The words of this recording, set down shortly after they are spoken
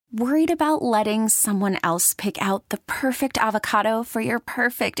Worried about letting someone else pick out the perfect avocado for your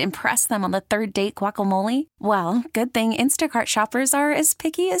perfect impress them on the third date guacamole? Well, good thing Instacart shoppers are as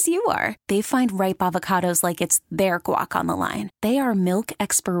picky as you are. They find ripe avocados like it's their guac on the line. They are milk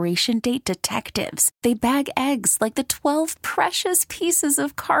expiration date detectives. They bag eggs like the 12 precious pieces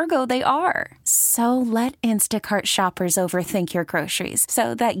of cargo they are. So let Instacart shoppers overthink your groceries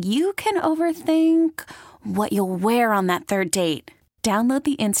so that you can overthink what you'll wear on that third date. Download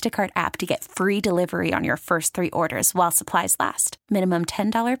the Instacart app to get free delivery on your first 3 orders while supplies last. Minimum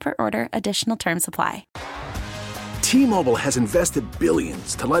 $10 per order. Additional terms apply. T-Mobile has invested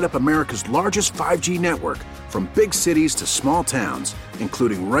billions to light up America's largest 5G network, from big cities to small towns,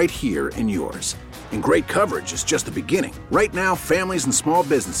 including right here in yours. And great coverage is just the beginning. Right now, families and small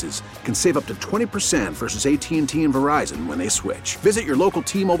businesses can save up to 20% versus AT&T and Verizon when they switch. Visit your local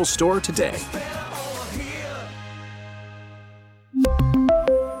T-Mobile store today.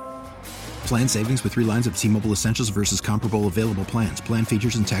 Plan savings with 3 lines of T-Mobile Essentials versus comparable available plans. Plan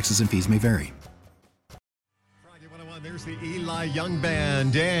features and taxes and fees may vary. Friday 101, there's the Eli Young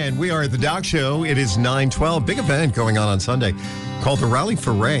Band, and we are at the Doc Show. It is 9/12. Big event going on Sunday called the Rally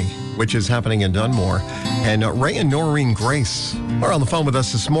for Ray, which is happening in Dunmore. And Ray and Noreen Grace are on the phone with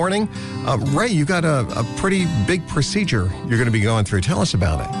us this morning. Ray, you got a pretty big procedure you're going to be going through. Tell us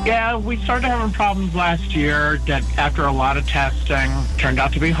about it. Yeah, we started having problems last year that after a lot of testing turned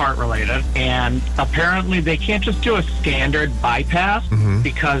out to be heart-related. And apparently they can't just do a standard bypass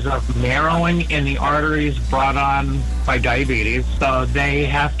because of narrowing in the arteries brought on by diabetes. So they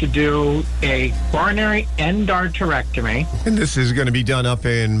have to do a coronary endarterectomy. And this is going to be done up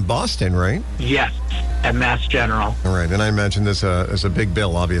in Boston, right? Yes, at Mass General. All right, and I imagine this is a big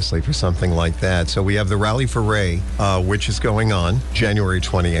bill, obviously, for something like that. So we have the Rally for Ray, which is going on January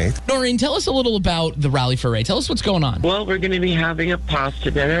 28th. Noreen, tell us a little about the Rally for Ray. Tell us what's going on. Well, we're going to be having a pasta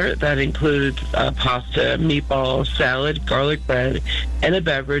dinner that includes pasta, meatball, salad, garlic bread, and a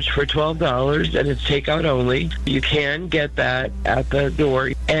beverage for $12, and it's takeout only. You can get that at the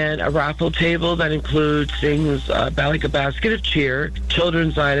door. And a raffle table that includes things like a basket of cheer,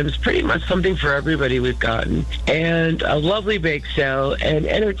 children's items, pretty much something for everybody we've gotten, and a lovely bake sale and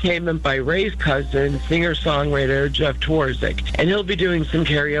entertainment by Ray's cousin, singer-songwriter Jeff Twarzik. And he'll be doing some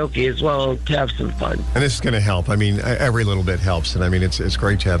karaoke as well to have some fun. And this is going to help. I mean, every little bit helps. And I mean, it's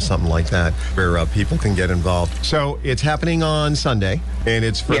great to have something like that where people can get involved. So it's happening on Sunday, and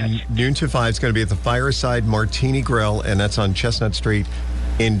it's from noon to 5. It's going to be at the Fireside Martini Grill, and that's on Chestnut Street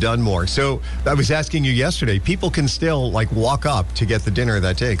in Dunmore. So I was asking you yesterday, people can still walk up to get the dinner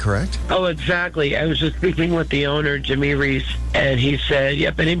that day, correct? Oh, exactly. I was just speaking with the owner, Jimmy Reese, and he said,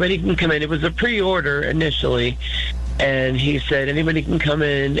 yep, anybody can come in. It was a pre-order initially, and he said anybody can come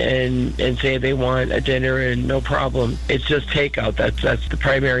in and say they want a dinner, and no problem. It's just takeout. That's the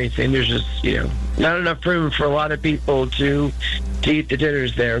primary thing. There's just, not enough room for a lot of people to eat the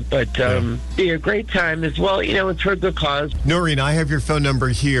dinners there, but be a great time as well. It's for a good cause. Noreen, I have your phone number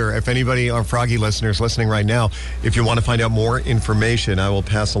here. If anybody, our Froggy listeners listening right now, if you want to find out more information, I will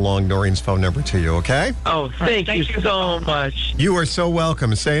pass along Noreen's phone number to you, okay? Oh, thank you so much. You are so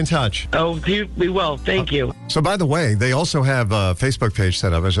welcome. Stay in touch. Oh, we will. Thank you. So, by the way, they also have a Facebook page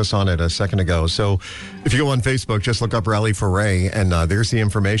set up. I was just on it a second ago. So, if you go on Facebook, just look up Rally for Ray, and there's the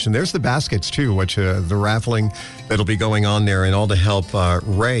information. There's the baskets, too, which the raffling that'll be going on there, and all to help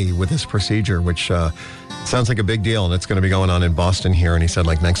Ray with this procedure, which sounds like a big deal, and it's going to be going on in Boston here, and he said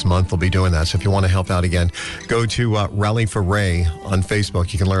next month they'll be doing that. So if you want to help out again, go to Rally for Ray on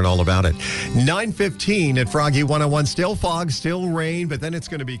Facebook. You can learn all about it. 9:15 at Froggy 101. Still fog, still rain, but then it's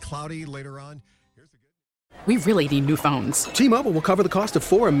going to be cloudy later on. We really need new phones. T-Mobile will cover the cost of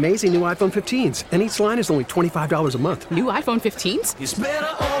 4 amazing new iPhone 15s, and each line is only $25 a month. New iPhone 15s? It's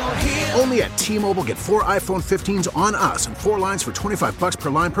better over here. Only at T-Mobile, get 4 iPhone 15s on us and 4 lines for $25 per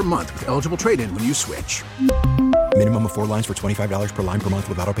line per month with eligible trade-in when you switch. Minimum of 4 lines for $25 per line per month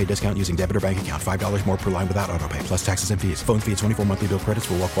with autopay discount using debit or bank account. $5 more per line without autopay, plus taxes and fees. Phone fee at 24 monthly bill credits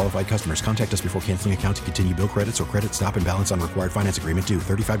for well-qualified customers. Contact us before canceling account to continue bill credits or credit stop and balance on required finance agreement due.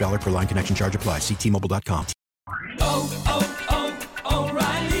 $35 per line connection charge applies. See T-Mobile.com.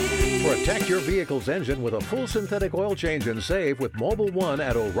 O'Reilly. Protect your vehicle's engine with a full synthetic oil change and save with Mobile One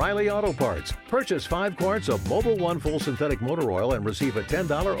at O'Reilly Auto Parts. Purchase 5 quarts of Mobile One full synthetic motor oil and receive a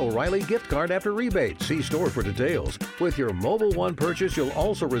 $10 O'Reilly gift card after rebate. See store for details. With your Mobile One purchase, you'll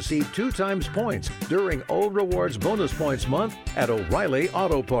also receive 2 times points during O Rewards Bonus Points Month at O'Reilly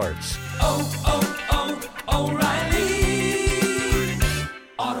Auto Parts. O'Reilly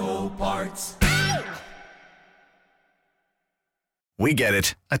Auto Parts. We get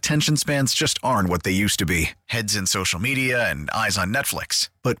it. Attention spans just aren't what they used to be. Heads in social media and eyes on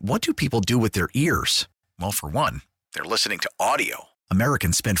Netflix. But what do people do with their ears? Well, for one, they're listening to audio.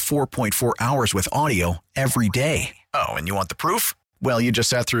 Americans spend 4.4 hours with audio every day. Oh, and you want the proof? Well, you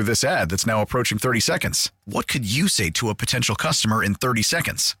just sat through this ad that's now approaching 30 seconds. What could you say to a potential customer in 30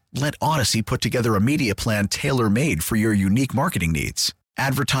 seconds? Let Odyssey put together a media plan tailor-made for your unique marketing needs.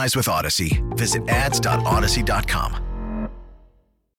 Advertise with Odyssey. Visit ads.odyssey.com.